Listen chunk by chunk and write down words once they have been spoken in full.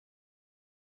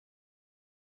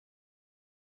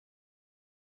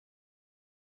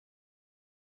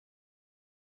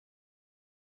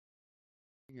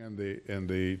and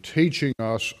the teaching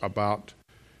us about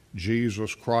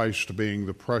Jesus Christ being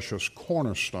the precious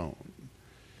cornerstone.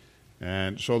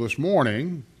 And so this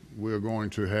morning, we're going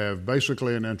to have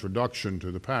basically an introduction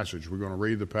to the passage. We're going to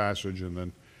read the passage and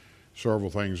then several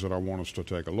things that I want us to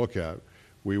take a look at.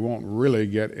 We won't really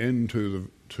get into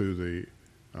the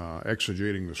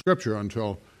exegeting the Scripture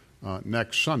until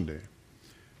next Sunday.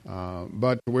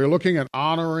 But we're looking at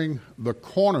honoring the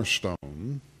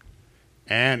cornerstone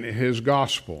and his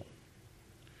gospel.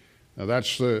 Now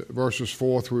that's the verses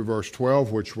 4 through verse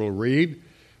 12, which we'll read.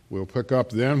 We'll pick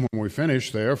up then when we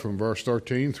finish there from verse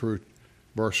 13 through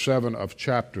verse 7 of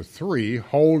chapter 3,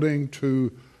 holding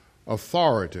to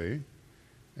authority.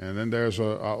 And then there's a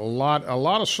lot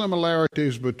of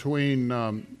similarities between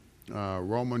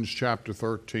Romans chapter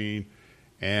 13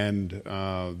 and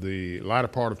the latter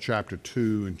part of chapter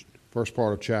 2 and first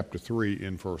part of chapter 3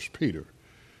 in 1 Peter.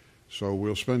 So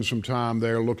we'll spend some time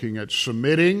there looking at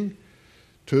submitting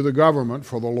to the government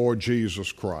for the Lord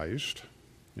Jesus Christ.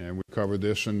 And we covered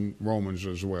this in Romans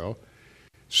as well.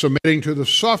 Submitting to the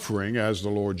suffering as the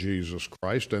Lord Jesus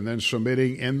Christ, and then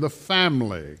submitting in the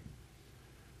family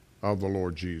of the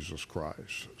Lord Jesus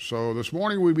Christ. So this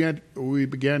morning we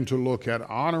began to look at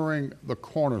honoring the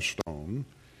cornerstone,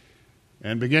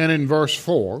 and begin in verse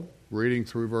 4, reading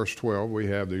through verse 12, we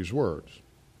have these words.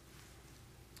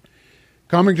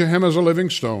 Coming to him as a living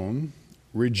stone,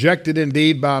 rejected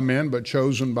indeed by men, but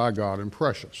chosen by God and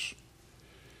precious.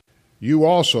 You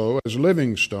also, as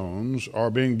living stones, are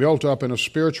being built up in a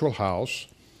spiritual house,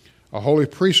 a holy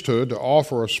priesthood, to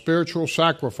offer a spiritual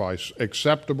sacrifice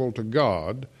acceptable to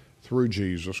God through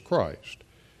Jesus Christ.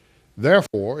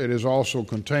 Therefore, it is also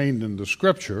contained in the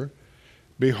Scripture,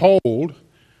 Behold,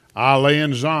 I lay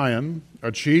in Zion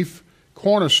a chief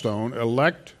cornerstone,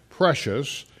 elect,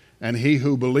 precious, and he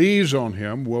who believes on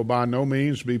him will by no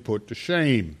means be put to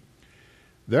shame.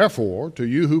 Therefore, to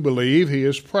you who believe, he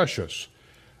is precious.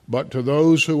 But to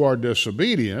those who are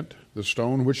disobedient, the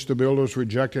stone which the builders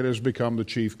rejected has become the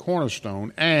chief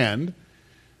cornerstone, and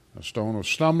a stone of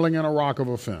stumbling and a rock of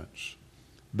offense.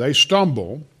 They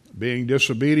stumble, being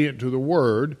disobedient to the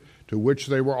word to which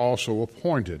they were also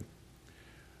appointed.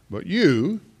 But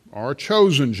you are a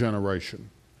chosen generation,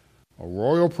 a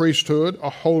royal priesthood, a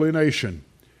holy nation,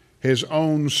 his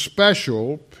own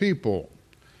special people,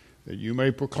 that you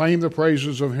may proclaim the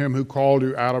praises of him who called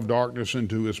you out of darkness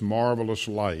into his marvelous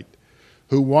light,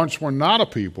 who once were not a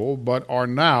people, but are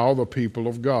now the people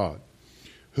of God,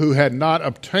 who had not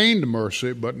obtained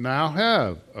mercy, but now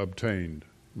have obtained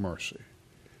mercy.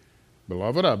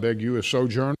 Beloved, I beg you as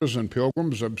sojourners and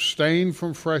pilgrims, abstain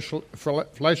from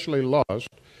fleshly lust,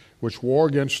 which war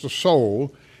against the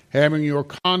soul, having your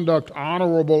conduct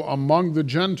honorable among the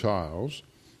Gentiles,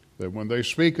 that when they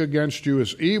speak against you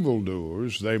as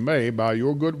evildoers, they may, by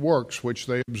your good works which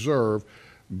they observe,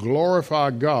 glorify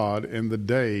God in the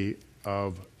day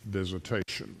of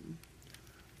visitation.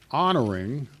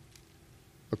 Honoring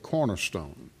the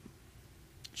cornerstone.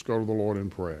 Let's go to the Lord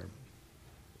in prayer.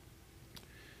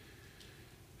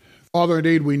 Father,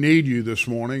 indeed, we need you this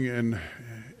morning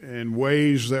in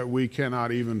ways that we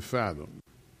cannot even fathom.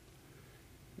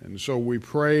 And so we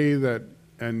pray that,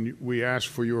 and we ask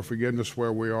for your forgiveness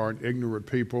where we are an ignorant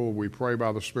people. We pray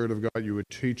by the Spirit of God you would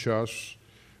teach us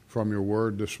from your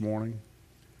word this morning.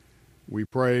 We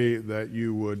pray that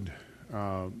you would,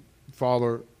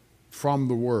 Father, from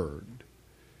the word,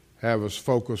 have us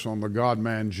focus on the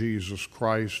God-man Jesus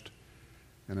Christ.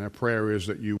 And our prayer is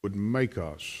that you would make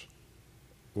us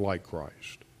like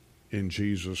Christ. In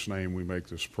Jesus' name we make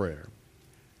this prayer.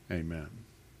 Amen.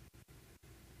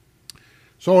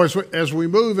 So as we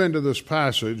move into this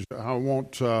passage, I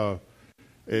want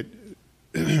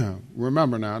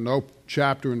remember now, no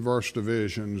chapter and verse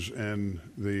divisions in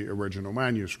the original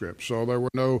manuscript. So there were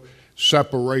no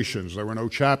separations. There were no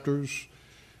chapters,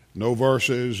 no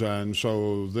verses, and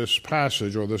so this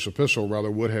passage, or this epistle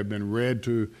rather, would have been read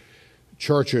to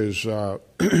churches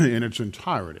in its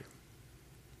entirety.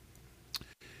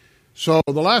 So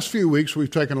the last few weeks we've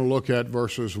taken a look at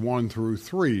verses 1 through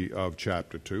 3 of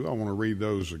chapter 2. I want to read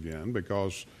those again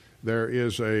because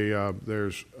there's a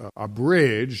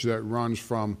bridge that runs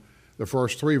from the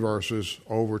first 3 verses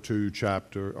over to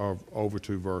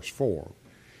verse 4.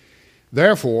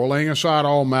 Therefore, laying aside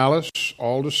all malice,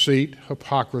 all deceit,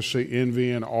 hypocrisy,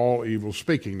 envy, and all evil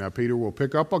speaking. Now Peter will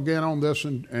pick up again on this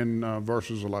in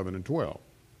verses 11 and 12.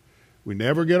 We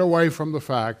never get away from the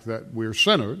fact that we're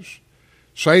sinners.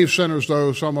 Saved sinners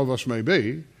though some of us may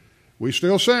be, we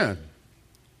still sin.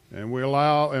 And we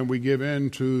allow and we give in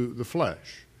to the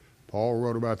flesh. Paul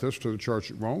wrote about this to the church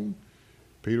at Rome.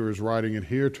 Peter is writing it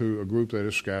here to a group that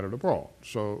is scattered abroad.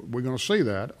 So we're going to see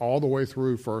that all the way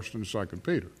through 1st and 2nd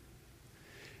Peter.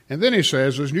 And then he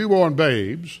says, as newborn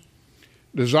babes,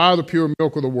 desire the pure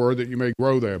milk of the word that you may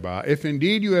grow thereby, if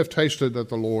indeed you have tasted that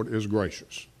the Lord is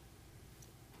gracious.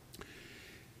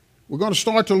 We're going to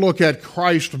start to look at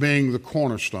Christ being the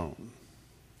cornerstone.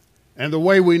 And the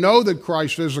way we know that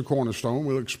Christ is the cornerstone,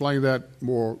 we'll explain that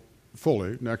more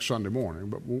fully next Sunday morning,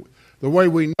 but the way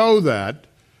we know that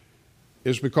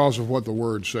is because of what the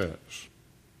Word says.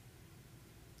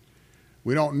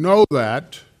 We don't know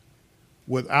that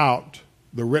without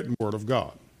the written Word of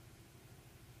God.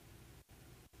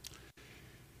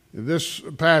 This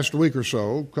past week or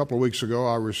so, a couple of weeks ago,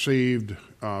 I received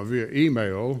via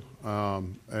email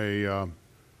a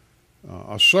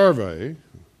survey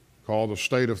called The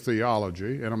State of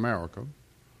Theology in America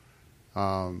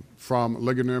from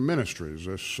Ligonier Ministries.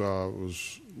 This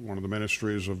was one of the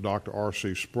ministries of Dr.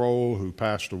 R.C. Sproul, who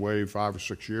passed away 5 or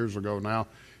 6 years ago now.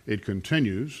 It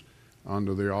continues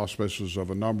under the auspices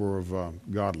of a number of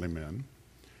godly men.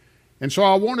 And so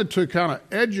I wanted to kind of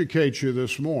educate you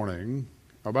this morning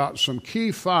about some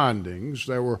key findings.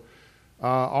 There were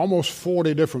almost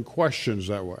 40 different questions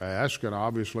that were asked, and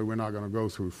obviously we're not going to go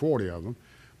through 40 of them.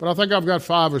 But I think I've got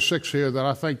 5 or 6 here that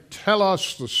I think tell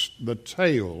us the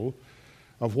tale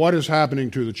of what is happening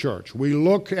to the church. We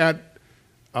look at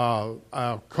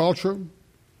our culture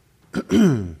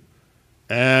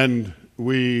and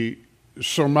we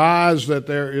surmise that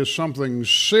there is something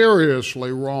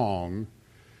seriously wrong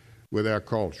with our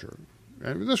culture.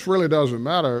 And this really doesn't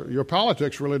matter. Your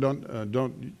politics really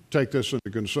don't take this into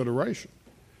consideration.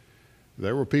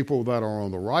 There were people that are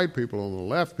on the right, people on the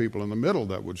left, people in the middle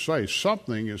that would say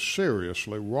something is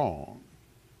seriously wrong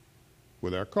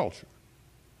with our culture.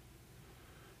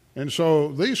 And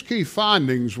so these key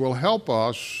findings will help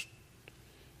us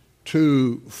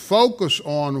to focus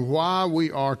on why we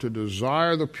are to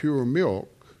desire the pure milk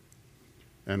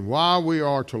and why we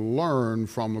are to learn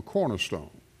from the cornerstone.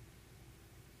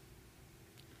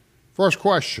 First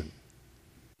question.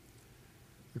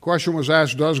 The question was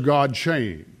asked, does God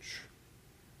change?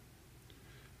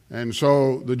 And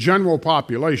so the general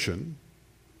population,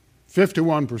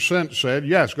 51% said,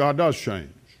 yes, God does change.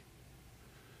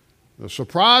 The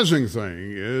surprising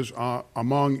thing is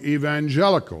among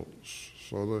evangelicals.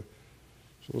 So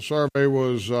the survey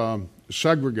was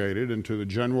segregated into the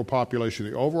general population,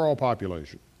 the overall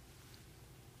population,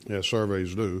 as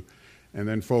surveys do, and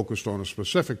then focused on a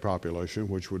specific population,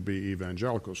 which would be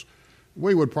evangelicals.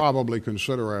 We would probably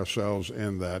consider ourselves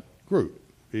in that group,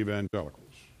 evangelicals.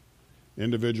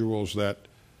 Individuals that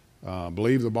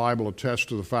believe the Bible attests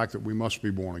to the fact that we must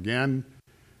be born again,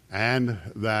 and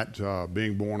that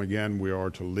being born again, we are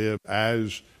to live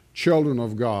as children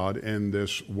of God in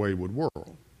this wayward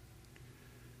world.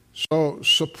 So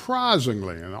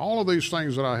surprisingly, and all of these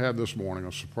things that I have this morning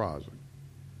are surprising,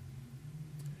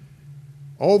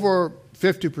 over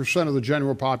 50% of the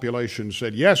general population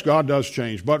said, yes, God does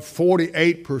change, but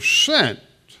 48%,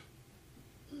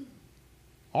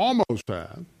 almost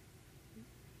half,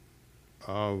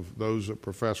 of those that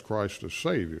profess Christ as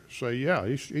Savior say, yeah,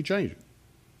 he changes.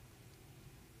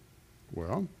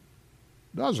 Well,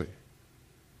 does he?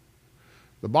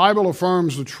 The Bible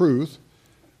affirms the truth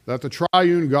that the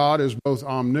triune God is both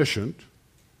omniscient,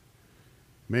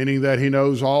 meaning that he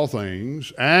knows all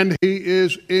things, and he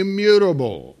is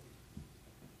immutable,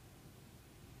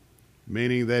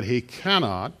 meaning that he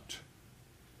cannot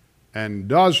and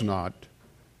does not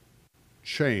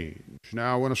change.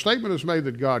 Now, when a statement is made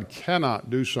that God cannot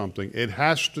do something, it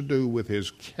has to do with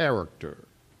his character.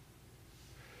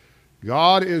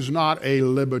 God is not a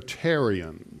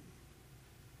libertarian.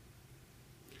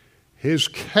 His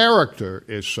character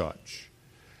is such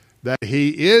that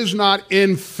he is not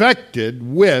infected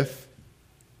with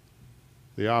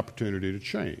the opportunity to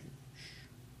change.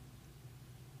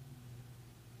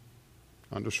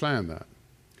 Understand that.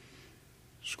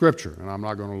 Scripture, and I'm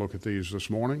not going to look at these this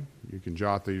morning. You can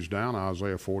jot these down.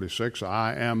 Isaiah 46,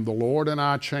 I am the Lord and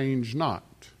I change not.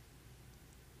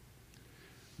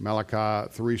 Malachi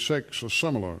 3:6, a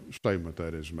similar statement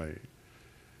that is made.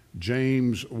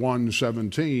 James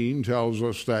 1:17 tells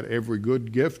us that every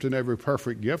good gift and every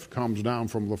perfect gift comes down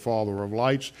from the Father of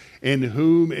lights, in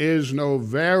whom is no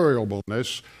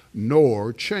variableness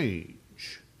nor change.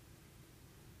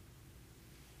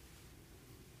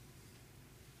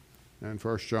 And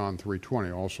 1 John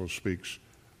 3:20 also speaks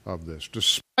of this.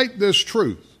 Despite this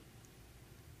truth,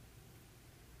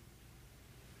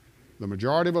 the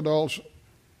majority of adults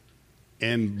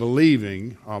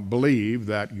believe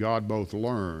that God both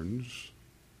learns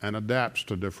and adapts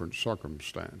to different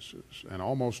circumstances. And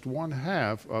almost one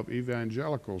half of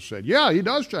evangelicals said, yeah, he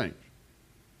does change.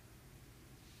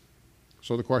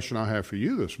 So the question I have for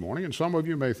you this morning, and some of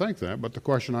you may think that, but the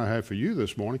question I have for you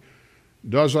this morning,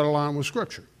 does that align with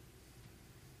Scripture?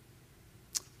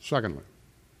 Secondly,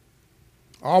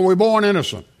 are we born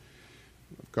innocent?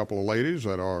 A couple of ladies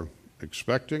that are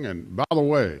expecting, and by the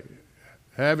way,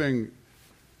 having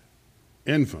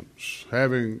infants,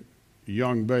 having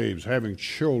young babes, having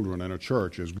children in a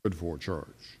church is good for a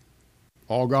church.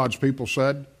 All God's people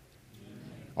said? Amen.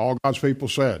 All God's people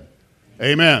said,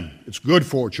 amen. It's good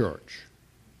for a church.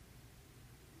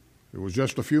 It was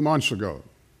just a few months ago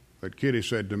that Kitty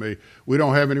said to me, we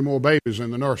don't have any more babies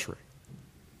in the nursery.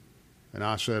 And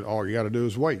I said, all you got to do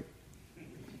is wait.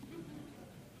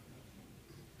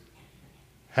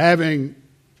 Having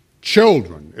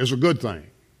children is a good thing.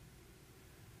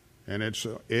 And it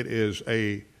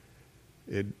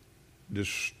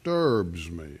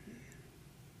disturbs me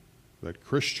that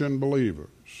Christian believers,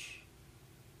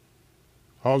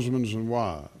 husbands and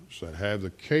wives that have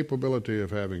the capability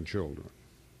of having children,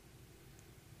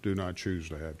 do not choose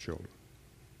to have children.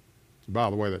 By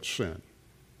the way, that's sin.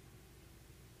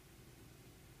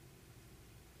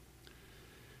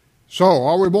 So,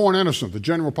 are we born innocent? The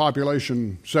general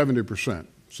population, 70%,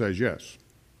 says yes.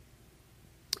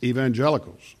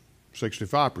 Evangelicals,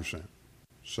 65%,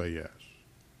 say yes.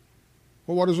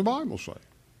 Well, what does the Bible say?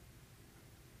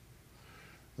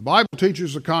 The Bible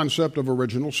teaches the concept of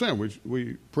original sin.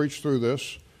 We preached through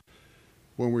this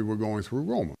when we were going through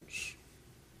Romans.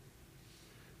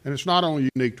 And it's not only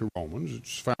unique to Romans,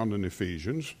 it's found in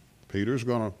Ephesians. Peter's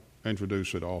going to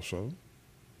introduce it also.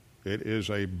 It is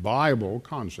a Bible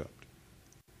concept.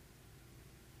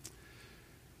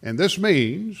 And this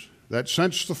means that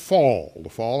since the fall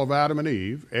of Adam and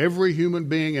Eve, every human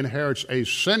being inherits a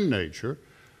sin nature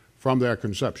from their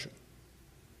conception.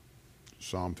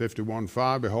 Psalm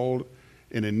 51:5, behold,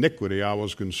 in iniquity I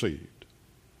was conceived,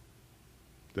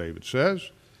 David says.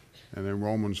 And then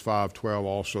Romans 5:12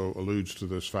 also alludes to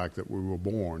this fact that we were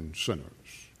born sinners.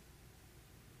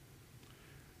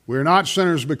 We're not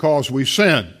sinners because we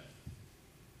sin.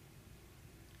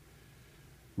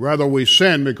 Rather, we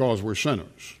sin because we're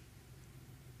sinners.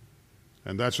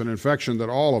 And that's an infection that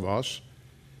all of us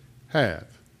have.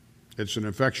 It's an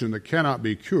infection that cannot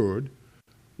be cured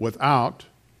without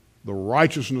the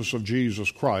righteousness of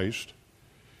Jesus Christ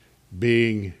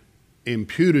being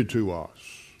imputed to us.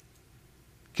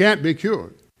 Can't be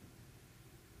cured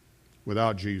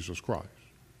without Jesus Christ.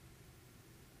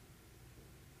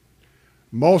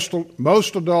 Most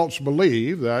adults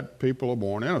believe that people are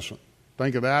born innocent.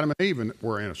 Think of Adam and Eve and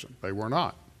were innocent. They were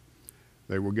not.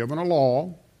 They were given a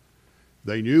law.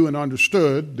 They knew and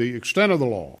understood the extent of the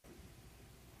law.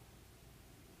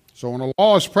 So when a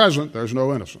law is present, there's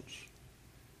no innocence.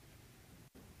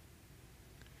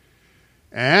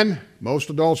 And most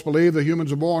adults believe that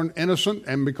humans are born innocent,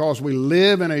 and because we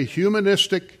live in a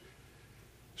humanistic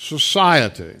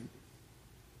society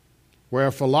where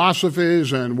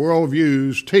philosophies and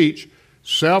worldviews teach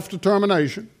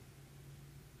self-determination,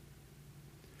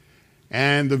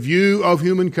 and the view of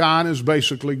humankind is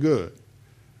basically good,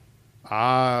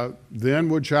 I then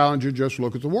would challenge you just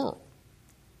look at the world.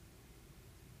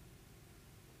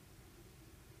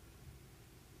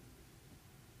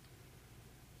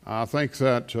 I think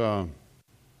that,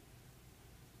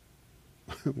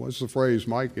 what's the phrase,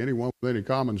 Mike? Anyone with any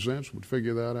common sense would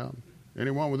figure that out.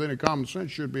 Anyone with any common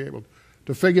sense should be able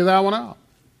to figure that one out.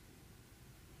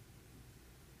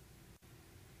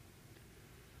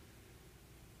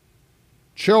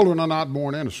 Children are not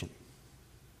born innocent.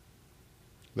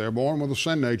 They're born with a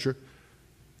sin nature,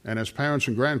 and as parents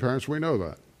and grandparents, we know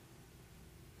that.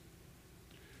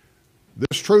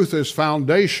 This truth is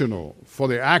foundational for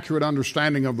the accurate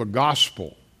understanding of the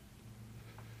gospel.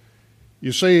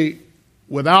 You see,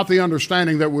 without the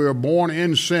understanding that we are born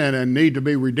in sin and need to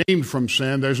be redeemed from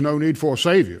sin, there's no need for a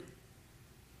Savior.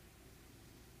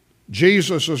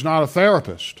 Jesus is not a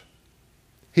therapist.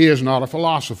 He is not a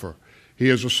philosopher. He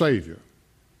is a Savior.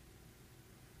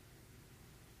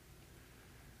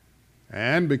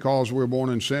 And because we're born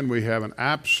in sin, we have an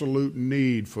absolute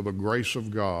need for the grace of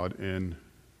God in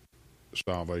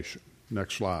salvation.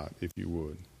 Next slide, if you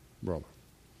would, brother.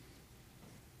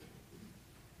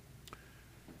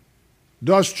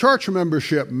 Does church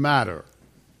membership matter?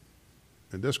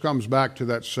 And this comes back to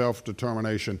that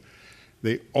self-determination.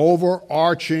 The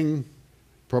overarching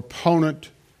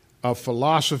proponent of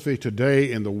philosophy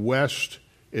today in the West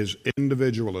is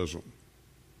individualism.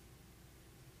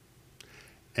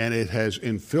 And it has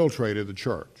infiltrated the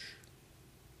church.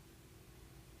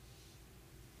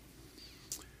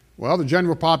 Well, the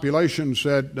general population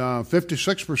said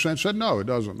 56% said no, it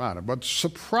doesn't matter. But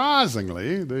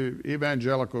surprisingly, the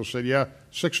evangelicals said, yeah,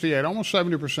 68, almost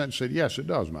 70% said yes, it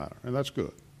does matter, and that's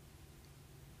good.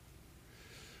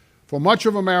 For much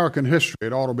of American history,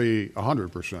 it ought to be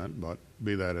 100%, but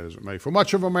be that as it may. For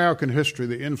much of American history,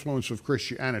 the influence of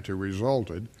Christianity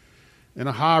resulted in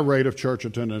a high rate of church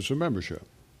attendance and membership.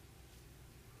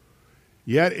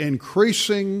 Yet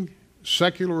increasing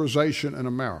secularization in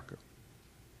America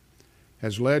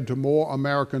has led to more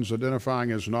Americans identifying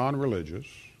as non-religious.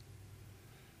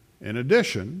 In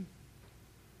addition,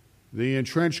 the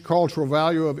entrenched cultural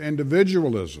value of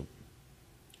individualism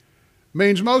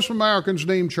means most Americans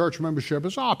deem church membership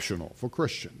as optional for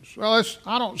Christians. Well,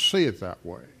 I don't see it that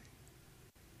way.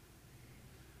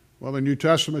 Well, the New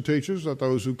Testament teaches that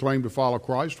those who claim to follow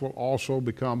Christ will also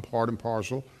become part and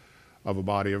parcel of a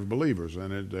body of believers.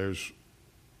 And there's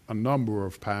a number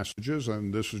of passages,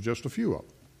 and this is just a few of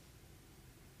them.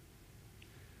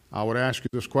 I would ask you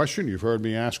this question. You've heard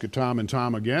me ask it time and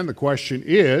time again. The question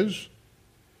is,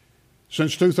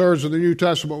 since 2/3 of the New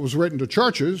Testament was written to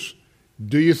churches,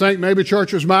 do you think maybe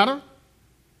churches matter?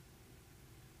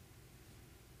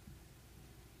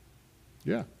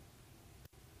 Yeah.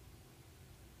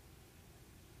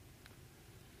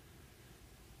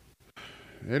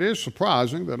 It is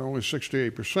surprising that only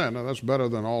 68%, now that's better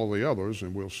than all the others,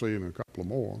 and we'll see in a couple of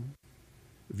more,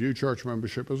 view church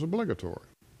membership as obligatory.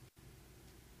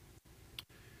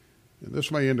 And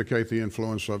this may indicate the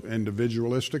influence of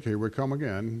individualistic, here we come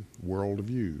again,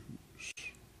 worldviews.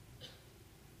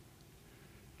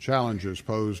 Challenges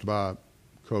posed by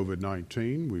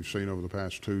COVID-19, we've seen over the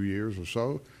past 2 years or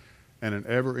so, and an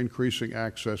ever-increasing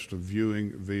access to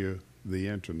viewing via the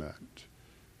internet,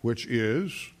 which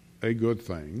is a good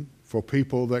thing for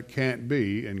people that can't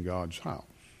be in God's house.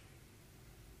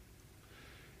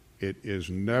 It was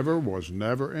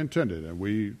never intended, and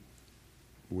we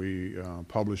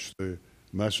publish the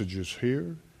messages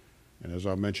here, and as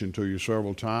I mentioned to you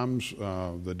several times,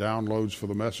 the downloads for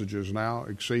the messages now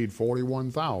exceed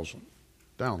 41,000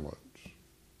 downloads.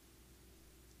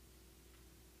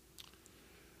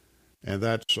 And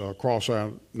that's across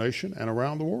our nation and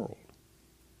around the world,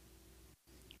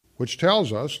 which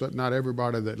tells us that not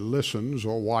everybody that listens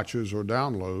or watches or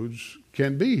downloads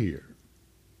can be here.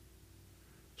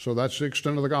 So that's the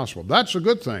extent of the gospel. That's a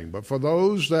good thing, but for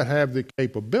those that have the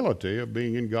capability of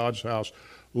being in God's house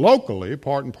locally,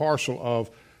 part and parcel of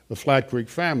the Flat Creek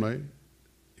family,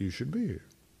 you should be here.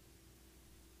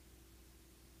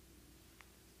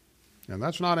 And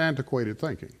that's not antiquated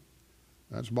thinking.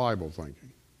 That's Bible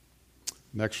thinking.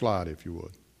 Next slide, if you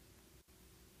would.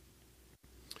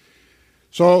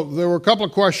 So there were a couple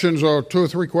of questions, or 2 or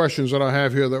 3 questions that I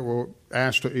have here that were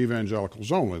asked to evangelicals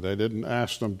only. They didn't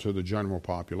ask them to the general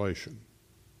population.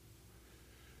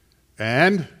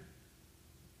 And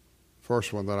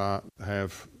first one that I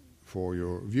have for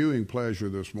your viewing pleasure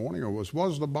this morning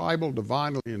was the Bible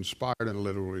divinely inspired and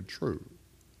literally true?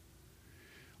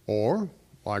 Or,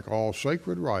 like all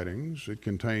sacred writings, it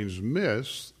contains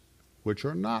myths which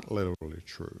are not literally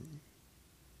true.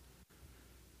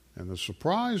 And the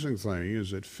surprising thing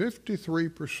is that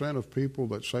 53% of people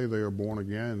that say they are born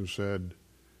again said,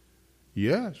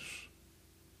 yes,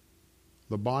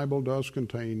 the Bible does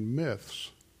contain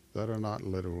myths that are not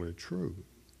literally true.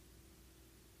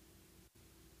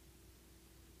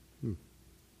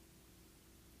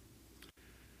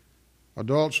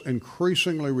 Adults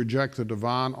increasingly reject the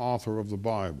divine author of the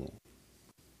Bible.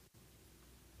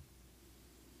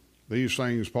 These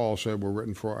things, Paul said, were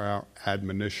written for our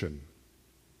admonition.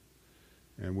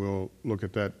 And we'll look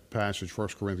at that passage, 1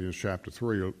 Corinthians chapter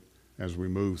 3, as we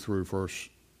move through 1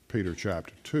 Peter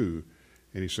chapter 2.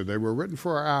 And he said, they were written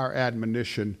for our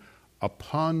admonition,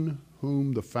 upon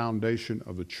whom the foundation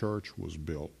of the church was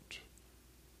built.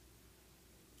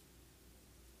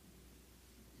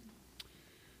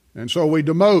 And so we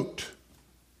demote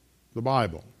the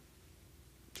Bible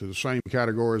to the same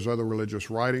category as other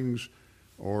religious writings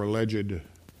or alleged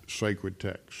sacred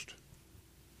text.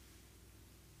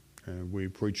 And we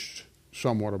preached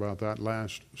somewhat about that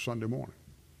last Sunday morning.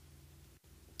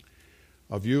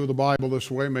 A view of the Bible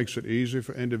this way makes it easy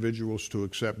for individuals to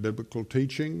accept biblical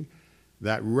teaching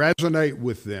that resonate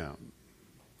with them,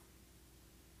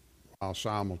 while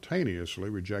simultaneously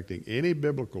rejecting any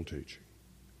biblical teaching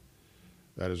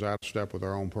that is out of step with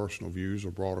our own personal views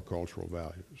or broader cultural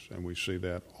values. And we see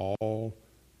that all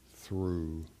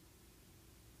through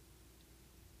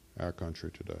our country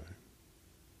today.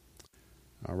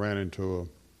 I ran into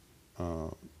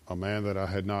a man that I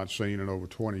had not seen in over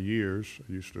 20 years.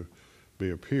 I used to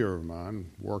be a peer of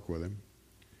mine, work with him,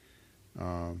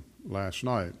 last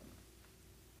night.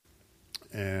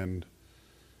 and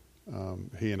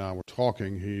he and I were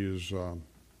talking. He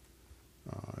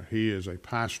is a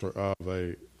pastor of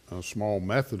a small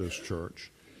Methodist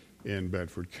church in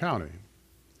Bedford County.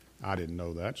 I didn't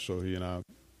know that, so he and I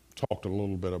talked a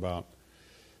little bit about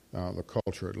the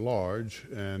culture at large.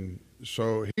 And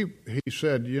so he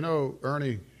said, you know,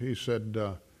 Ernie, he said,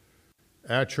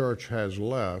 our church has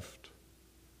left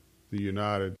the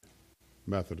United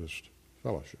Methodist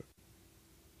Fellowship.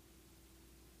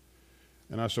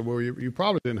 And I said, well, you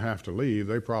probably didn't have to leave.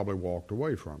 They probably walked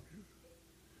away from you.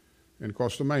 And, of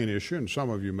course, the main issue, and some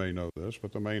of you may know this,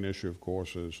 but the main issue, of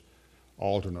course, is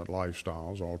alternate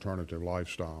lifestyles, alternative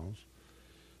lifestyles.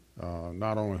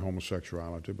 Not only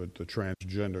homosexuality, but the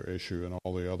transgender issue and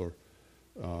all the other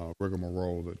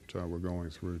rigmarole that we're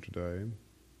going through today. And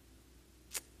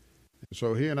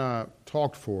so he and I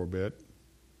talked for a bit,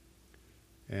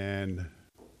 and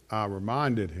I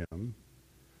reminded him.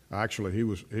 Actually,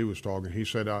 he was talking. He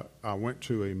said, I went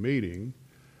to a meeting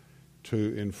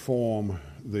to inform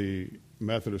the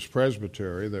Methodist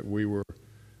Presbytery that we were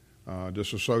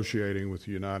disassociating with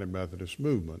the United Methodist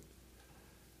movement.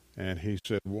 And he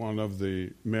said one of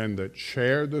the men that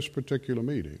chaired this particular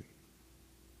meeting,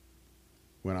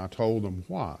 when I told them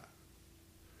why,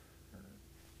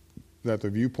 that the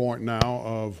viewpoint now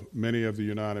of many of the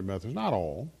United Methodists, not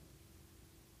all,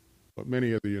 but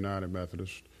many of the United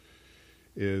Methodists,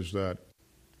 is that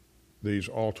these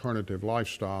alternative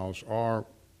lifestyles are,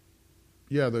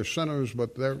 yeah, they're sinners,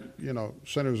 but they're,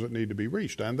 sinners that need to be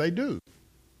reached, and they do.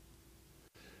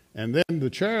 And then the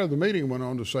chair of the meeting went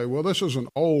on to say, well, this is an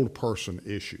old person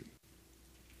issue.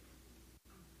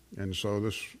 And so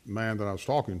this man that I was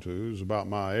talking to is about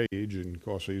my age, and of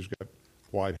course he's got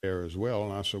white hair as well.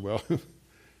 And I said, well,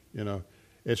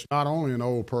 it's not only an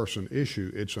old person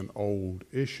issue, it's an old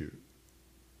issue.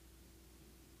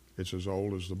 It's as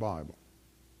old as the Bible.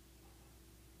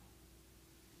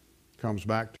 Comes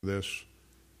back to this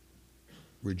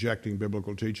rejecting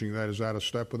biblical teaching that is out of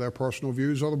step with their personal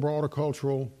views or the broader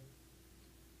cultural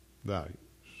values.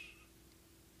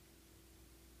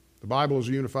 The Bible is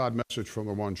a unified message from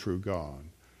the one true God.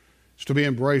 It's to be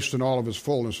embraced in all of its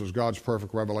fullness as God's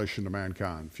perfect revelation to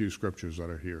mankind. Few scriptures that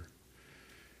are here.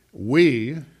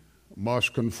 We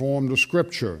must conform to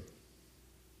Scripture.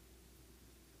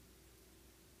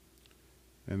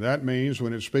 And that means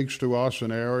when it speaks to us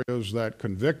in areas that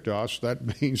convict us,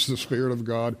 that means the Spirit of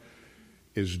God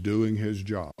is doing His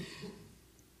job.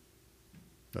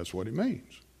 That's what it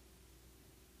means.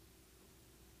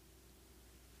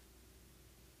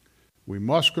 We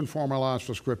must conform our lives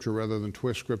to Scripture rather than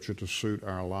twist Scripture to suit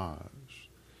our lives.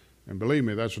 And believe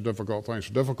me, that's a difficult thing. It's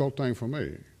a difficult thing for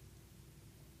me.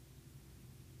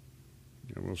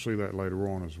 And we'll see that later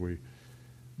on as we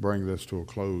bring this to a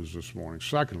close this morning.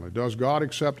 Secondly, does God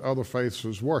accept other faiths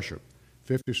as worship?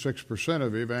 56%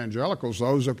 of evangelicals,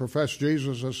 those that profess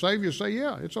Jesus as Savior, say,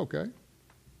 yeah, it's okay.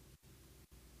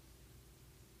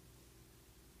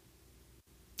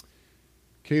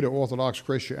 Key to Orthodox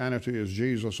Christianity is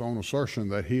Jesus' own assertion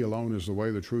that He alone is the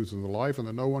way, the truth, and the life, and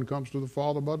that no one comes to the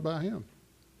Father but by Him.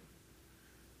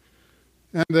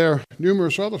 And there are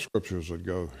numerous other scriptures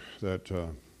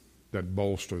that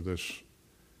bolster this.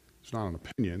 It's not an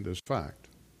opinion, this fact.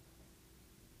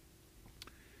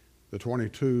 The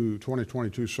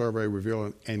 2022 survey revealed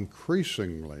an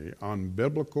increasingly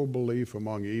unbiblical belief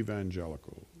among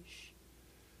evangelicals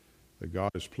that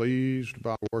God is pleased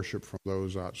by worship from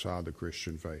those outside the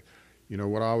Christian faith. You know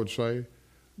what I would say?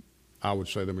 I would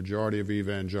say the majority of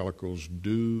evangelicals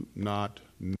do not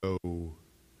know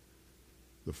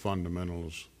the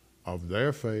fundamentals of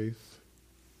their faith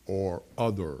or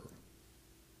other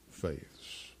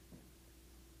faiths.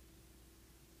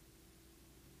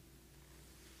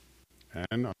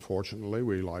 And unfortunately,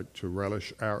 we like to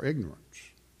relish our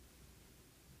ignorance.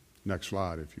 Next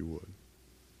slide, if you would.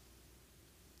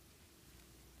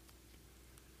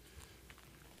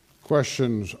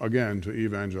 Questions, again, to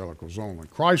evangelicals only.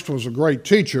 Christ was a great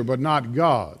teacher, but not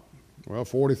God. Well,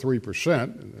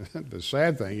 43%. The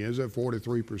sad thing is that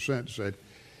 43% said,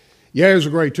 yeah, he's a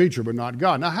great teacher, but not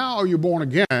God. Now, how are you born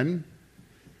again,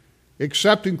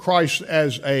 accepting Christ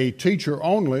as a teacher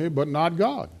only, but not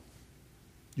God?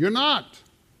 You're not.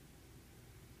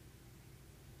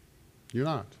 You're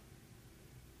not.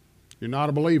 You're not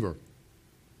a believer.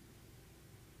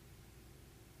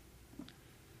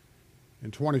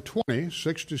 In 2020,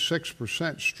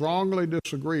 66% strongly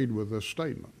disagreed with this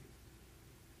statement.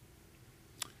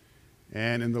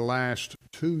 And in the last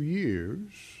 2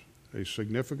 years, a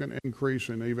significant increase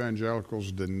in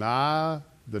evangelicals deny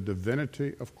the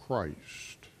divinity of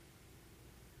Christ.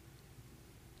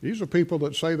 These are people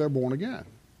that say they're born again.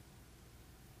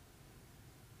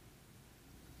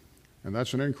 And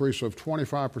that's an increase of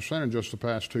 25% in just the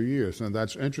past 2 years. And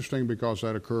that's interesting because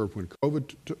that occurred when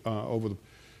COVID, over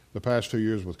the past 2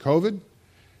 years with COVID.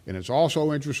 And it's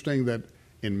also interesting that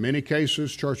in many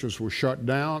cases, churches were shut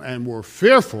down and were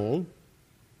fearful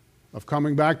of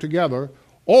coming back together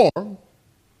or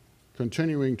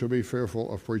continuing to be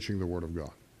fearful of preaching the Word of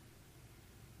God.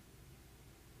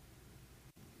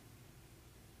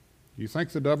 You think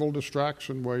the devil distracts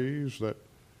in ways that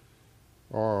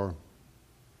are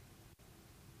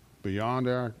beyond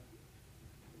our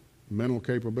mental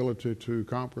capability to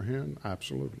comprehend?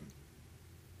 Absolutely.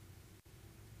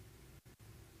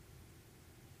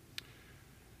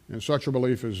 And such a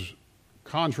belief is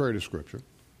contrary to Scripture,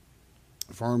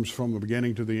 affirms from the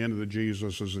beginning to the end that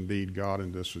Jesus is indeed God,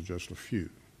 and this is just a few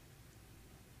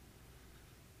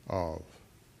of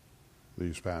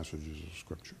these passages of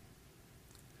Scripture.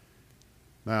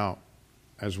 Now,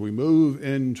 as we move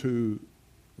into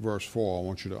verse 4, I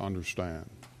want you to understand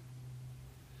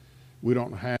we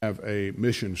don't have a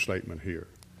mission statement here.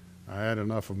 I had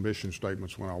enough of mission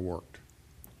statements when I worked.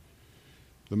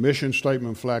 The mission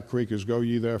statement of Flat Creek is, "Go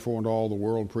ye therefore into all the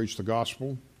world, preach the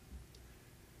gospel,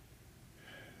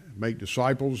 make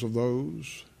disciples of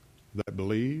those that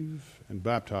believe, and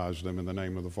baptize them in the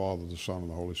name of the Father, the Son, and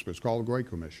the Holy Spirit." It's called the Great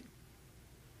Commission.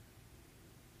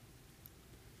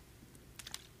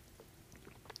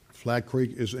 Flat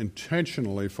Creek is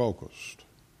intentionally focused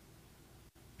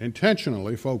on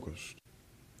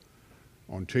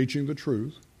teaching the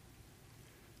truth,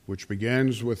 which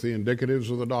begins with the indicatives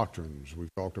of the doctrines.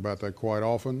 We've talked about that quite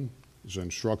often. It's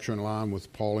instruction in line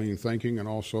with Pauline thinking and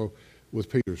also with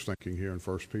Peter's thinking here in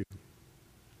 1 Peter.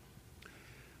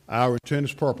 Our intent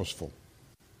is purposeful.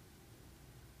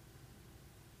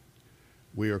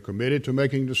 We are committed to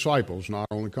making disciples, not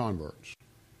only converts.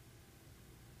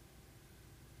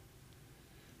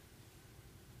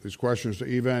 These questions to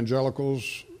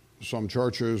evangelicals, some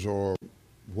churches or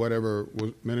whatever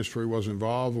ministry was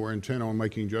involved, were intent on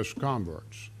making just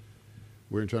converts.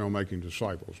 We're intent on making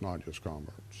disciples, not just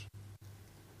converts.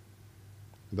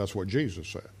 That's what Jesus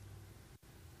said.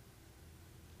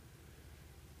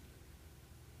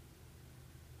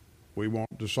 We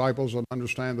want disciples that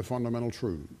understand the fundamental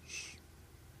truths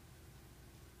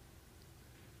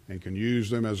and can use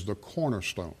them as the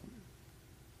cornerstone,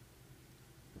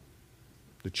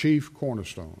 the chief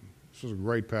cornerstone. This is a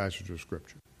great passage of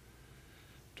Scripture.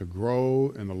 To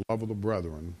grow in the love of the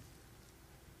brethren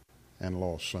and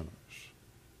lost sinners.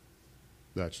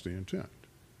 That's the intent.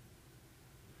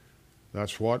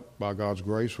 That's what, by God's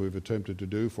grace, we've attempted to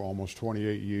do for almost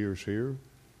 28 years here,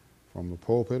 from the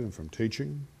pulpit and from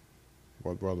teaching,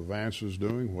 what Brother Vance is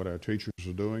doing, what our teachers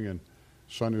are doing in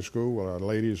Sunday school, what our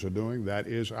ladies are doing. That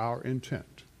is our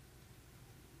intent.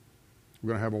 We're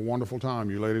going to have a wonderful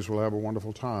time. You ladies will have a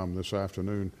wonderful time this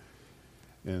afternoon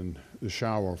in the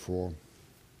shower for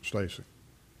Stacy.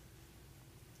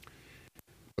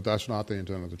 But that's not the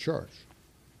intent of the church.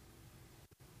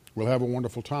 We'll have a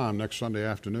wonderful time next Sunday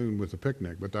afternoon with the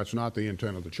picnic, but that's not the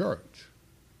intent of the church.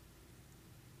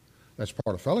 That's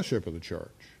part of fellowship of the church.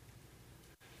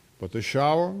 But the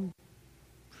shower,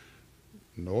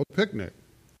 no picnic,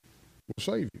 will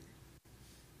save you.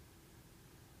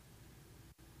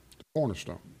 The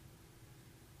cornerstone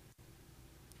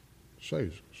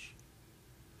saves us.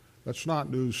 Let's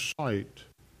not lose sight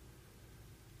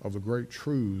of the great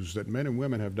truths that men and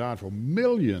women have died for.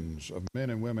 Millions of men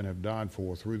and women have died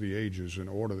for through the ages in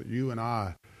order that you and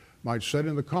I might sit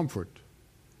in the comfort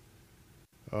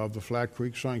of the Flat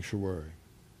Creek Sanctuary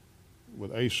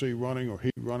with AC running or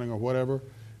heat running or whatever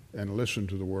and listen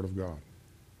to the Word of God.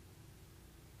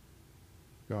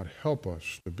 God, help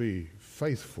us to be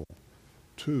faithful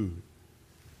to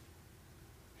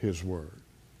His Word.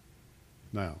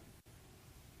 Now,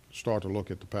 start to look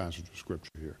at the passage of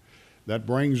Scripture here. That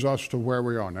brings us to where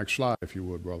we are. Next slide, if you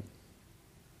would, brother.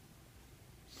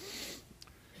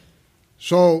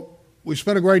 So, we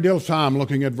spent a great deal of time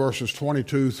looking at verses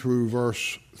 22 through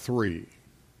verse 3.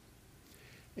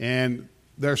 And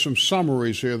there's some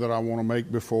summaries here that I want to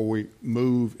make before we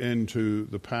move into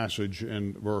the passage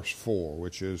in verse 4,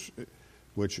 which is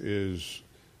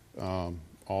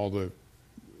all the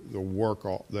work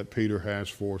that Peter has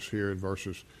for us here in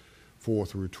verses 4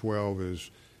 through 12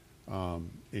 is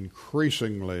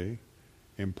increasingly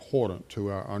important to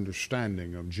our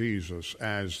understanding of Jesus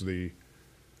as the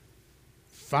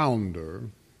founder,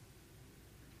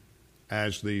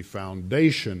 as the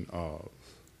foundation of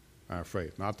our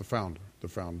faith. Not the founder, the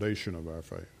foundation of our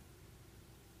faith.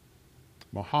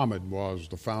 Muhammad was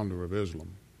the founder of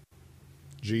Islam.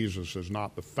 Jesus is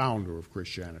not the founder of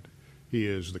Christianity. He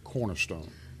is the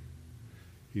cornerstone.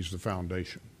 He's the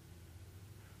foundation.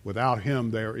 Without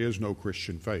him, there is no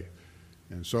Christian faith.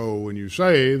 And so when you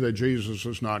say that Jesus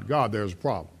is not God, there's a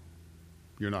problem.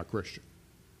 You're not Christian.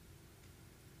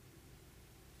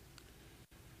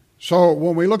 So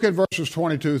when we look at verses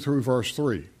 22 through verse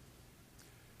 3,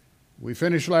 we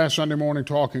finished last Sunday morning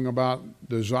talking about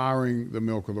desiring the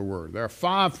milk of the Word. There are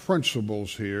 5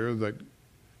 principles here that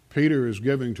Peter is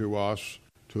giving to us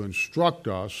to instruct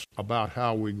us about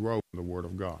how we grow in the Word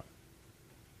of God.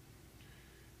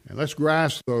 And let's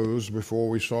grasp those before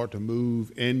we start to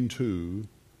move into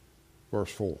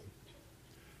verse 4.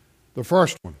 The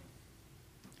first one,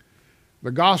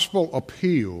 the gospel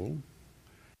appeal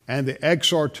and the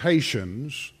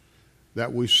exhortations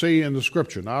that we see in the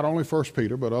Scripture, not only 1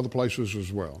 Peter, but other places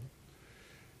as well,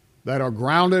 that are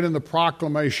grounded in the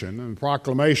proclamation. And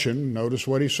proclamation, notice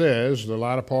what he says, the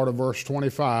latter part of verse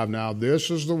 25, now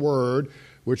this is the word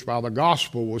which by the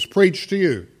gospel was preached to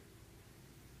you.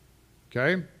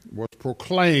 Okay? Was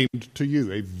proclaimed to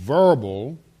you, a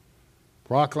verbal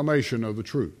proclamation of the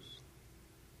truth.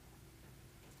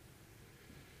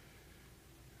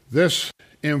 This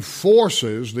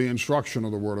enforces the instruction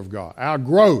of the Word of God. Our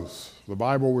growth, the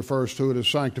Bible refers to it as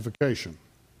sanctification.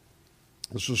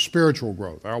 This is spiritual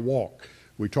growth, our walk.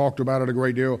 We talked about it a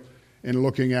great deal in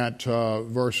looking at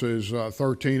verses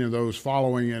 13 and those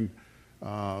following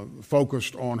and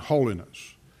focused on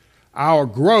holiness. Our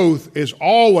growth is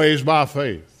always by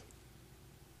faith.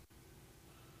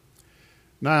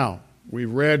 Now,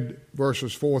 we've read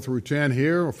verses 4 through 10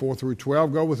 here, or 4 through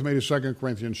 12. Go with me to 2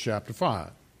 Corinthians chapter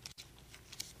 5.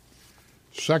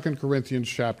 2 Corinthians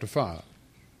chapter 5.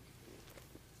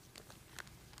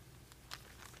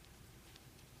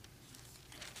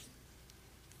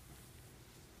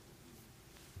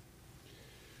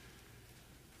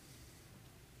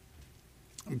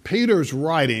 Peter's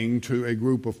writing to a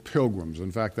group of pilgrims.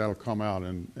 In fact, that'll come out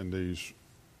in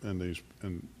I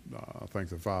think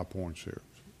the 5 points here.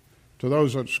 To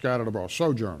those that scattered abroad,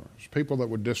 sojourners, people that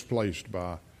were displaced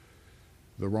by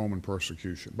the Roman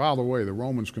persecution. By the way, the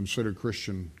Romans considered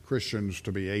Christians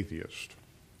to be atheists.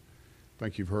 I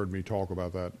think you've heard me talk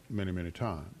about that many, many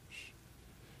times.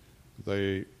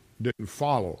 They didn't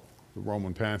follow the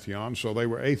Roman pantheon, so they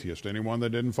were atheists. Anyone that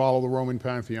didn't follow the Roman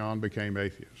pantheon became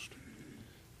atheist.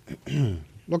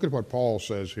 Look at what Paul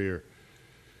says here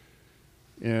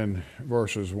in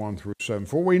verses 1 through 7.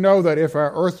 For we know that if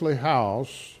our earthly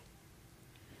house,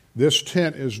 this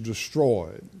tent, is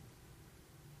destroyed.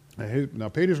 Now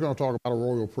Peter's going to talk about a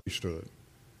royal priesthood.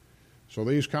 So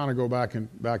these kind of go back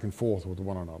and forth with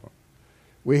one another.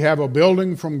 We have a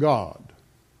building from God,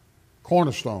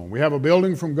 cornerstone. We have a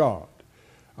building from God,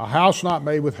 a house not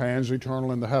made with hands,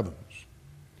 eternal in the heavens.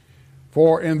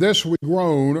 For in this we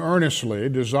groan earnestly,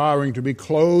 desiring to be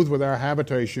clothed with our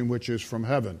habitation which is from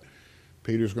heaven.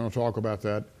 Peter's going to talk about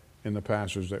that in the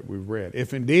passage that we've read.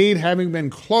 If indeed, having been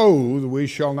clothed, we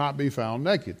shall not be found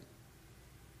naked.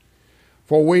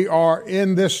 For we are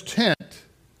in this tent,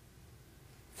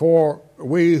 for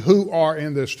we who are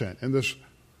in this tent, in this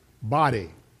body,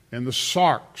 in the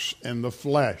sarx, in the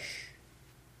flesh,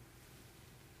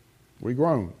 we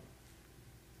groan.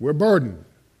 We're burdened.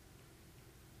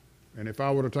 And if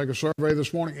I were to take a survey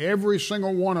this morning, every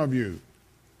single one of you,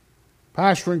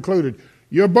 pastor included,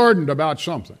 you're burdened about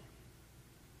something.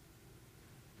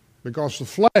 Because the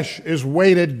flesh is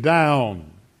weighted down.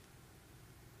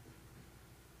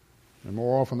 And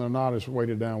more often than not, it's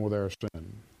weighted down with our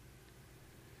sin.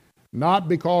 Not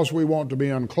because we want to be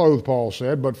unclothed, Paul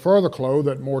said, but further clothed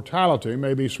that mortality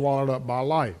may be swallowed up by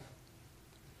life.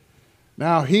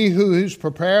 Now he who has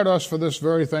prepared us for this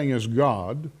very thing is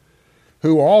God,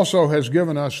 who also has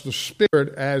given us the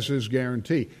Spirit as his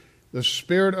guarantee. The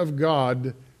Spirit of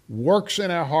God works in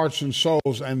our hearts and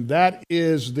souls, and that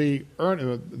is the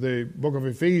book of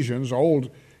Ephesians,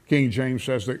 old King James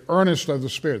says, the earnest of the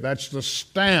Spirit. That's the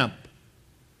stamp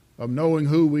of knowing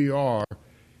who we are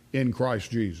in Christ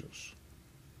Jesus.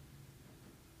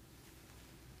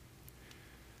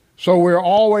 So we're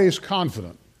always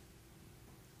confident.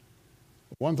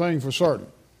 One thing for certain,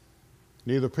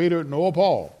 neither Peter nor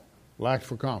Paul lacked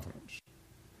for confidence.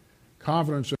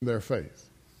 Confidence in their faith.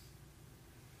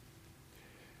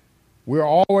 We're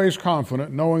always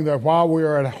confident knowing that while we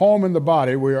are at home in the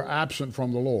body, we are absent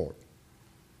from the Lord.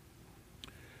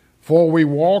 For we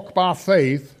walk by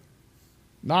faith,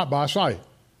 not by sight.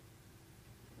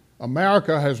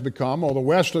 America has become, or the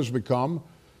West has become,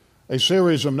 a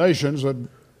series of nations that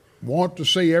want to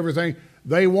see everything.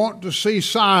 They want to see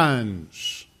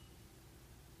signs.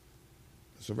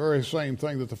 It's the very same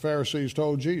thing that the Pharisees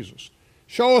told Jesus.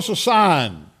 Show us a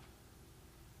sign.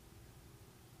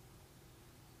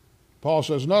 Paul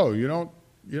says, no, you're not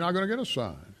going to get a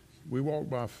sign. We walk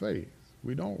by faith.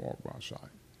 We don't walk by sight.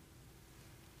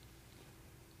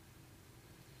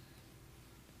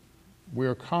 We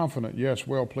are confident, yes,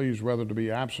 well pleased rather to be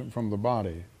absent from the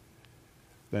body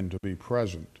than to be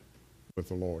present with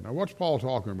the Lord. Now, what's Paul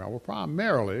talking about? Well,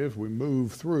 primarily, if we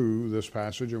move through this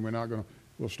passage, and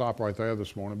we'll stop right there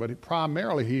this morning, but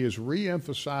primarily he is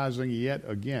re-emphasizing yet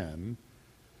again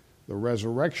the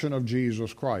resurrection of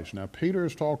Jesus Christ. Now, Peter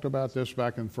has talked about this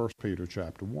back in 1 Peter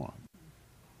chapter 1.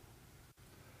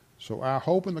 So our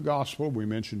hope in the gospel, we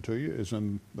mentioned to you, is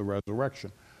in the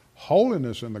resurrection.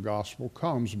 Holiness in the gospel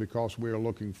comes because we are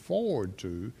looking forward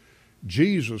to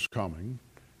Jesus coming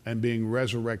and being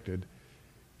resurrected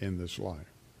in this life.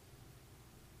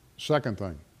 Second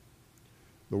thing,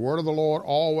 the word of the Lord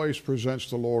always presents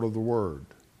the Lord of the Word.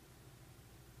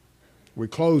 We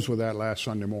closed with that last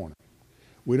Sunday morning.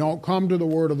 We don't come to the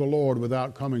word of the Lord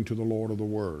without coming to the Lord of the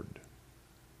Word.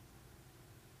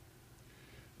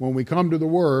 When we come to the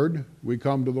Word, we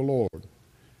come to the Lord.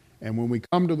 And when we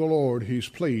come to the Lord, He's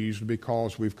pleased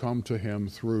because we've come to Him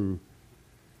through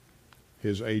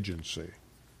His agency.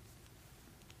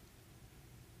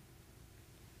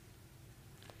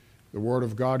 The Word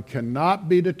of God cannot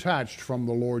be detached from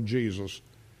the Lord Jesus.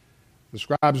 The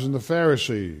scribes and the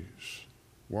Pharisees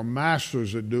were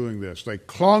masters at doing this. They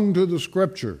clung to the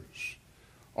Scriptures,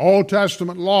 Old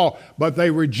Testament law, but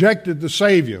they rejected the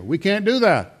Savior. We can't do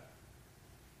that.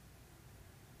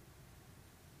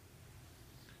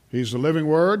 He's the living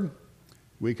Word.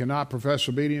 We cannot profess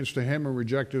obedience to Him and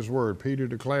reject His Word. Peter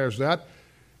declares that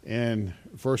in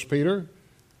 1 Peter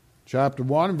chapter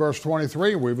 1, verse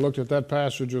 23. We've looked at that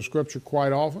passage of Scripture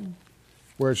quite often,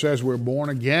 where it says we're born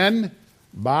again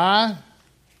by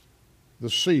the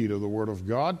seed of the Word of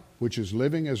God, which is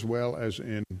living as well as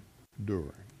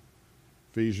enduring.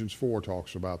 Ephesians 4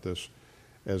 talks about this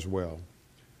as well.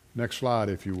 Next slide,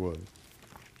 if you would.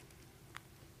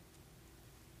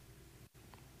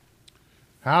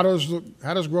 How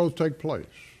does growth take place?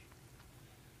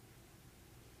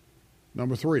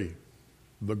 Number 3,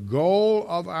 the goal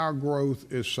of our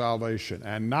growth is salvation,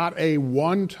 and not a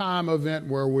one-time event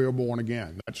where we are born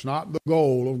again. That's not the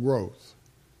goal of growth.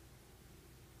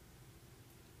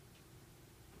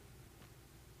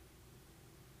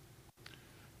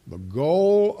 The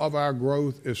goal of our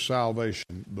growth is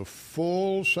salvation, the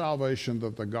full salvation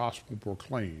that the gospel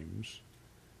proclaims,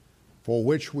 for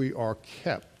which we are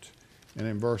kept. And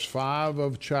in verse 5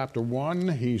 of chapter 1,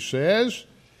 he says,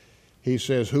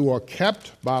 who are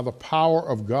kept by the power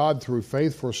of God through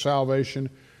faith for salvation,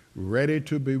 ready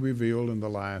to be revealed in the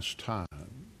last time.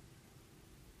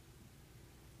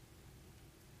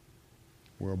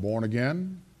 We're born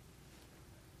again.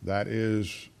 That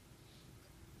is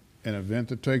an event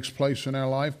that takes place in our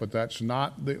life, but that's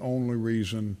not the only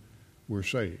reason we're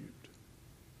saved.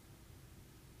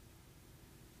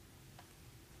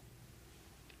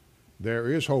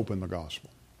 There is hope in the gospel.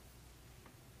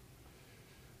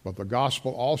 But the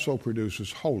gospel also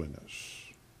produces holiness,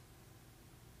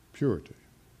 purity.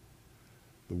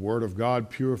 The Word of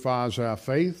God purifies our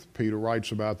faith. Peter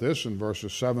writes about this in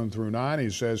verses 7 through 9.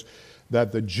 He says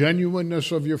that the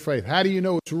genuineness of your faith, how do you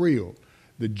know it's real?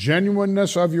 The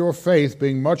genuineness of your faith,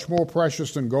 being much more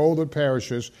precious than gold that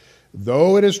perishes,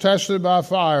 though it is tested by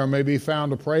fire, may be found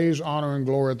to praise, honor, and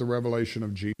glory at the revelation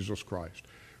of Jesus Christ.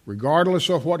 Regardless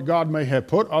of what God may have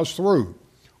put us through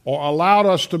or allowed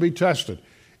us to be tested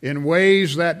in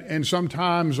ways that and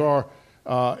sometimes are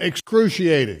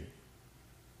excruciating.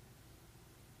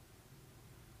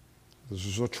 This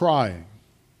is a trying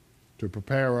to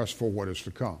prepare us for what is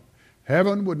to come.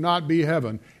 Heaven would not be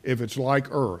heaven if it's like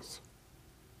earth.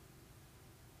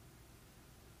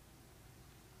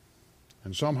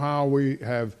 And somehow we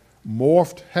have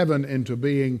morphed heaven into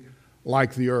being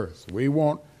like the earth. We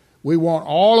want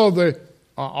all of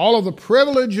the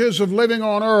privileges of living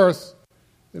on earth.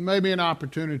 It may be an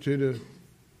opportunity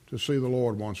to see the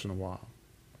Lord once in a while.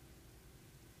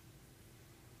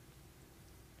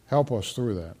 Help us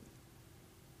through that.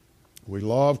 We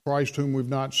love Christ whom we've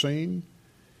not seen.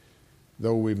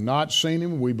 Though we've not seen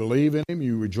Him, we believe in Him.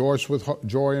 You rejoice with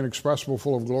joy inexpressible,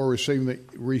 full of glory,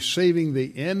 receiving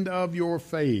the end of your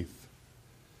faith,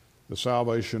 the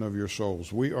salvation of your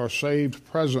souls. We are saved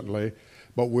presently,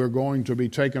 but we're going to be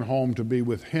taken home to be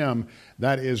with Him.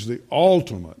 That is the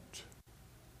ultimate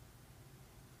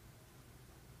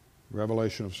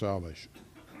revelation of salvation.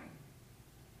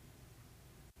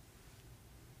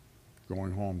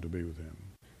 Going home to be with Him.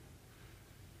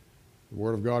 The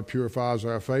Word of God purifies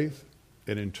our faith.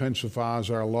 It intensifies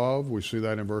our love. We see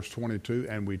that in verse 22.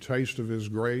 And we taste of His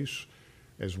grace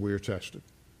as we are tested.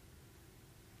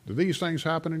 Do these things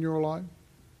happen in your life?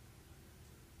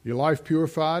 Your life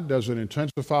purified? Does it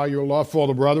intensify your love for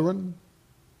the brethren?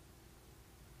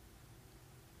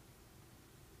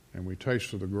 And we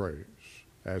taste of the grace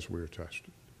as we are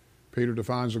tested. Peter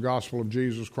defines the gospel of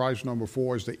Jesus Christ, number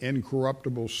 4, as the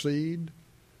incorruptible seed,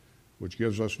 which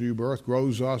gives us new birth,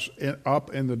 grows us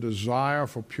up in the desire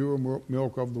for pure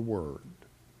milk of the Word.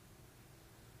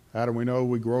 How do we know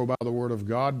we grow by the Word of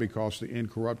God? Because the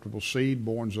incorruptible seed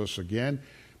borns us again,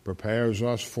 prepares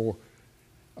us for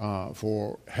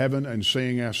heaven and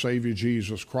seeing our Savior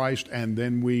Jesus Christ, and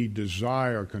then we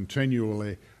desire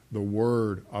continually the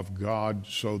Word of God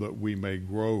so that we may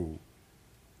grow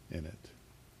in it.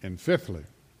 And fifthly,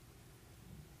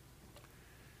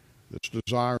 this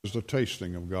desire is the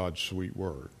tasting of God's sweet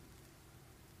Word.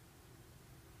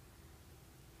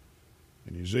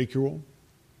 In Ezekiel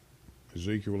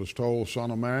is told,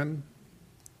 Son of man,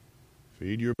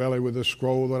 feed your belly with this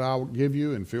scroll that I will give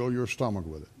you and fill your stomach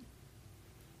with it.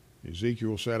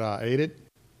 Ezekiel said, I ate it,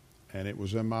 and it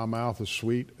was in my mouth as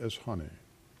sweet as honey.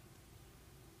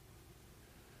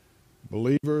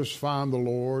 Believers find the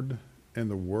Lord in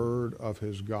the word of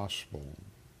his gospel.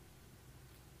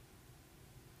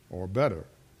 Or better,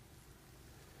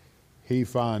 he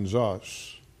finds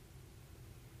us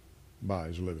by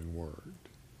his living word.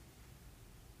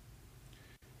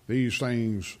 These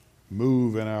things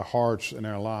move in our hearts and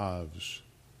our lives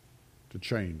to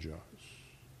change us.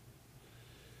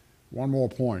 One more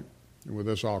point, and with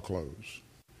this I'll close.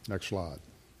 Next slide.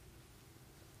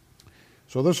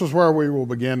 So this is where we will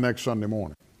begin next Sunday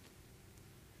morning.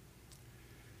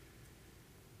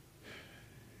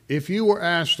 If you were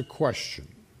asked a question,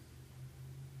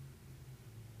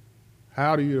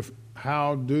 how would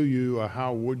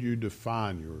you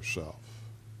define yourself?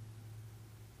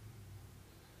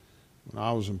 When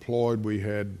I was employed, we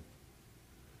had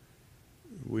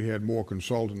more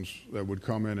consultants that would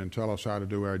come in and tell us how to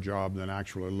do our job than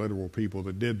actually literal people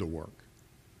that did the work.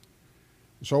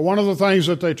 So one of the things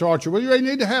that they taught you, well, you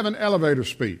need to have an elevator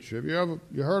speech. Have you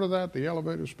heard of that? The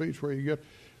elevator speech where you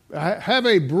have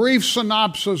a brief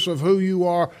synopsis of who you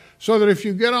are so that if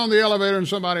you get on the elevator and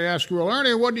somebody asks you, well,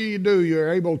 Ernie, what do?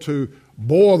 You're able to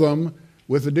bore them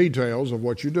with the details of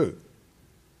what you do.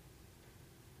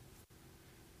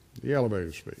 The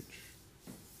elevator speech.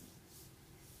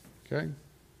 Okay?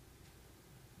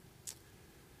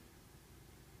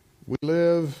 We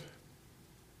live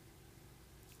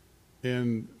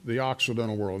in the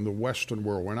Occidental world, in the Western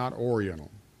world. We're not Oriental.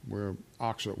 We're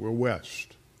Occidental. We're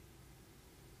West.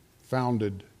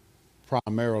 Founded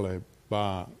primarily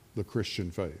by the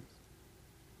Christian faith.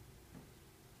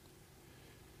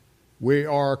 We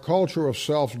are a culture of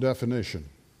self-definition.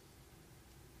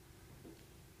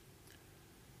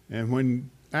 And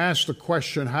when asked the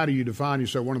question, how do you define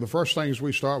yourself? One of the first things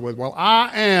we start with, well,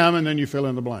 I am, and then you fill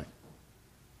in the blank.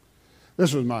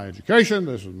 This is my education,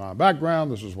 this is my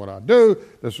background, this is what I do,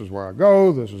 this is where I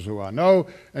go, this is who I know.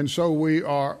 And so we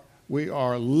are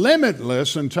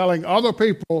limitless in telling other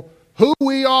people who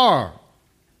we are.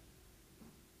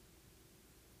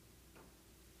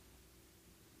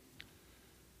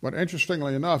 But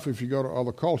interestingly enough, if you go to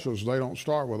other cultures, they don't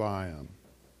start with I am.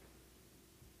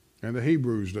 And the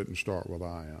Hebrews didn't start with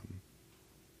I am.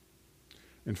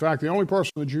 In fact, the only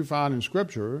person that you find in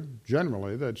Scripture,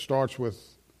 generally, that starts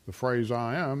with the phrase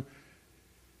I am,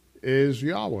 is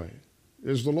Yahweh,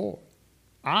 is the Lord.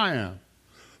 I am.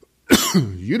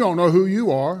 You don't know who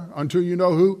you are until you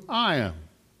know who I am.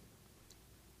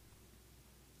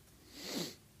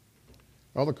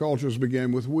 Other cultures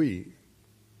begin with we.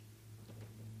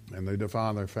 And they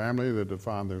define their family, they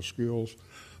define their skills,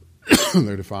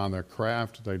 they define their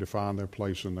craft, they define their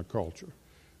place in the culture.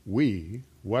 We,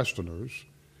 Westerners,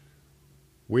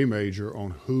 we major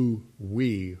on who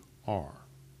we are.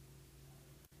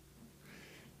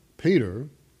 Peter,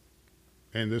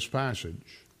 in this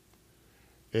passage,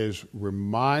 is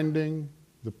reminding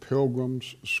the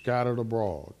pilgrims scattered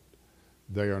abroad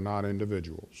they are not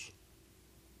individuals.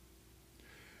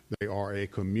 They are a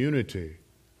community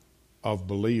of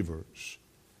believers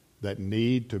that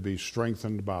need to be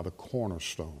strengthened by the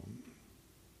cornerstone.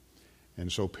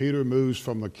 And so Peter moves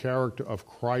from the character of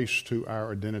Christ to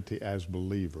our identity as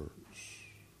believers.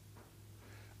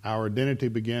 Our identity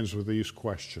begins with these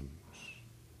questions.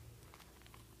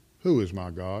 Who is my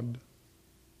God?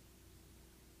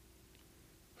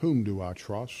 Whom do I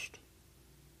trust?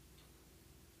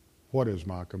 What is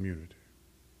my community?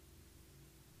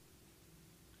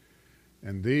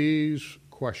 And these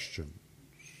questions,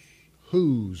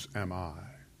 whose am I,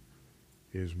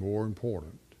 is more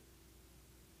important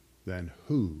than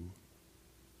who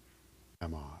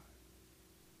am I.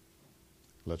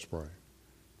 Let's pray.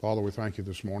 Father, we thank you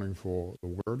this morning for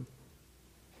the word.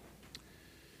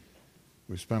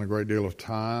 We spent a great deal of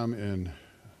time in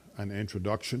an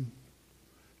introduction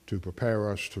to prepare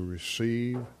us to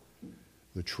receive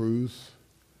the truth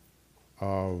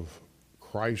of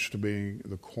Christ being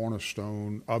the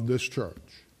cornerstone of this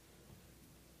church.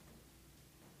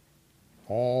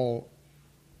 All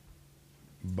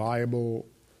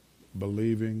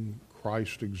Bible-believing,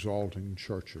 Christ-exalting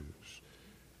churches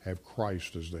have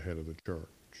Christ as the head of the church.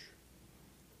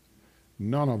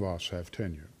 None of us have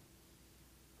tenure.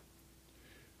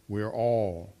 We are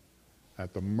all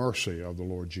at the mercy of the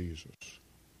Lord Jesus.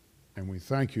 And we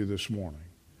thank you this morning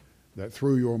that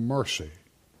through your mercy,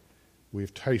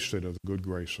 we've tasted of the good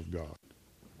grace of God.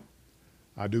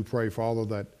 I do pray, Father,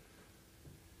 that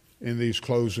in these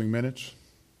closing minutes,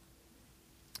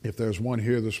 if there's one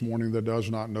here this morning that does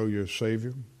not know your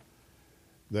Savior,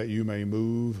 that you may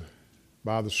move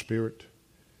by the Spirit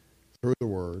through the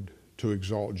Word to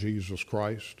exalt Jesus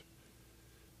Christ,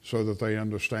 so that they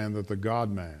understand that the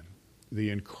God-man,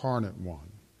 the incarnate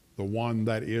one, the one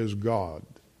that is God,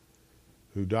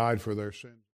 who died for their sins,